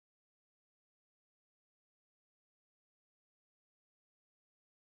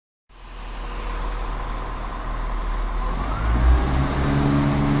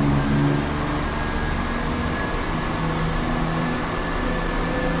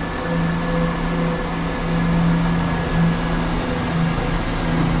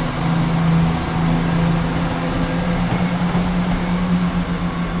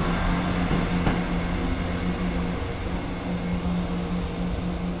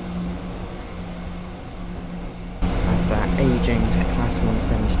aging Class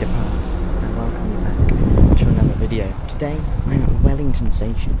 170 departs, and welcome you back to another video. Today I'm at Wellington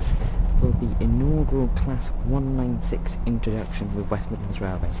Station for the inaugural Class 196 introduction with West Midlands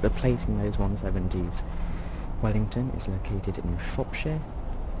Railway, replacing those 170s. Wellington is located in Shropshire.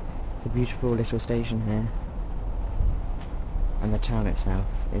 It's a beautiful little station here, and the town itself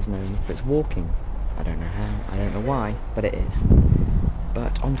is known for its walking. I don't know how, I don't know why, but it is.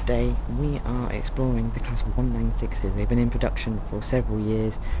 But on today we are exploring the Class 196s. They've been in production for several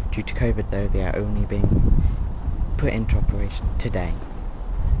years. Due to COVID though, they are only being put into operation today.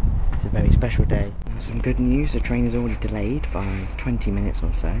 It's a very special day. Some good news, the train is already delayed by 20 minutes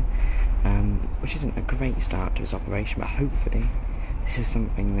or so, which isn't a great start to its operation, but hopefully this is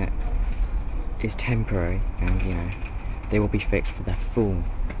something that is temporary and, you know, they will be fixed for their full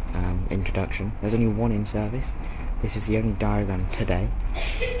introduction. There's only one in service. This is the only diagram today,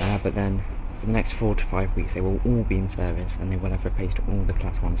 but then in the next 4 to 5 weeks they will all be in service, and they will have replaced all the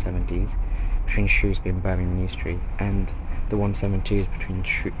Class 170s between Shrewsbury and Birmingham New Street, and the 172s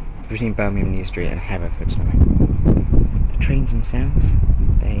between Birmingham New Street and Hereford. The trains themselves,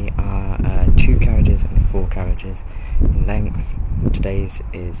 they are 2 carriages and 4 carriages in length. Today's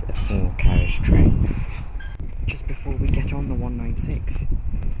is a 4 carriage train. Just before we get on the 196,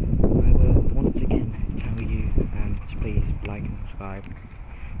 I will once again tell you to please like and subscribe.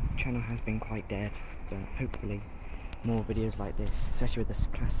 The channel has been quite dead, but hopefully more videos like this, especially with this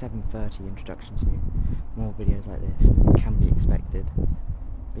Class 730 introduction soon, more videos like this can be expected.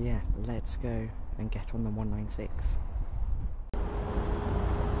 But yeah, let's go and get on the 196.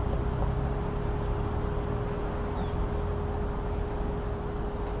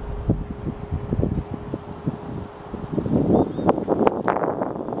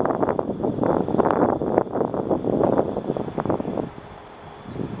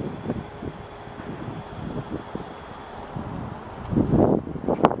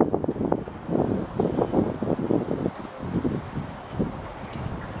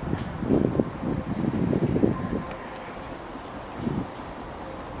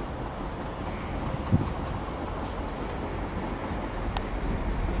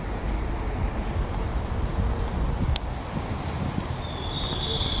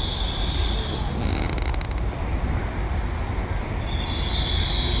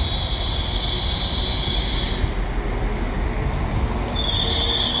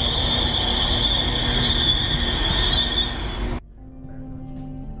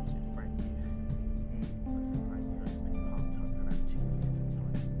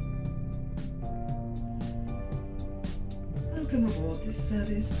 Welcome aboard this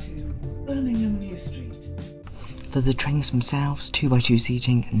service to Birmingham New Street. For the trains themselves, 2x2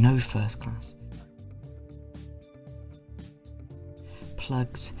 seating, no first class.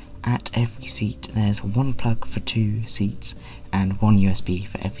 Plugs at every seat. There's 1 plug for 2 seats and 1 USB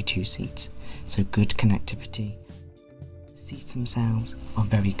for every 2 seats. So good connectivity. Seats themselves are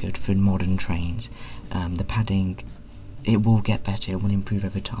very good for modern trains. The padding, it will get better, it will improve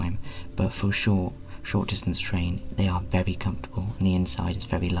over time, but for short distance train they are very comfortable, and the inside is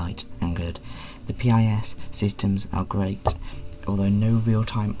very light and good. The PIS systems are great, although no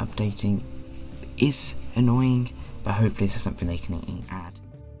real-time updating is annoying, but hopefully this is something they can add.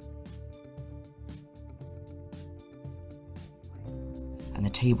 And the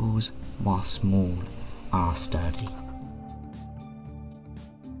tables, while small, are sturdy.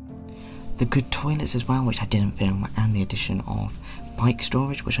 The good toilets as well, which I didn't film, and the addition of bike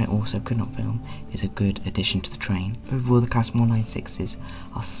storage, which I also could not film, is a good addition to the train. Overall, the Class 196s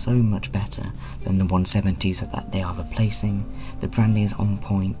are so much better than the 170s that they are replacing. The branding is on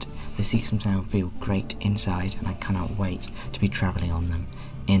point, the seats themselves feel great inside, and I cannot wait to be travelling on them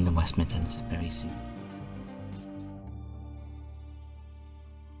in the West Midlands very soon.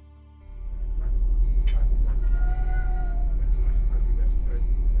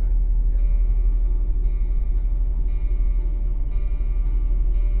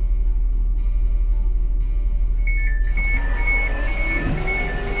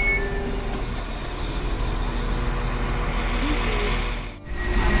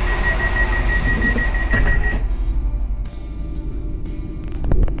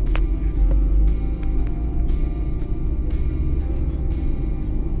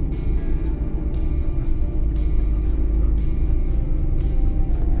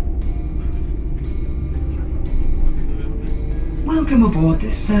 Welcome aboard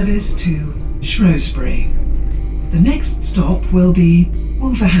this service to Shrewsbury. The next stop will be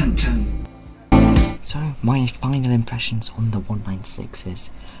Wolverhampton. So my final impressions on the 196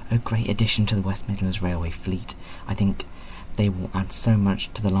 is a great addition to the West Midlands Railway fleet. I think They will add so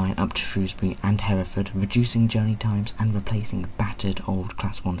much to the line up to Shrewsbury and Hereford, reducing journey times and replacing battered old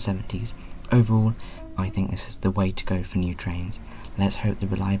Class 170s. Overall, I think this is the way to go for new trains. Let's hope the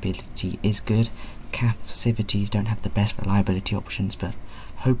reliability is good. CAF Civities don't have the best reliability options, but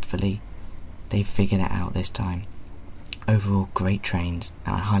hopefully they've figured it out this time. Overall, great trains,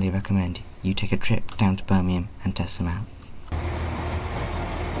 and I highly recommend you take a trip down to Birmingham and test them out.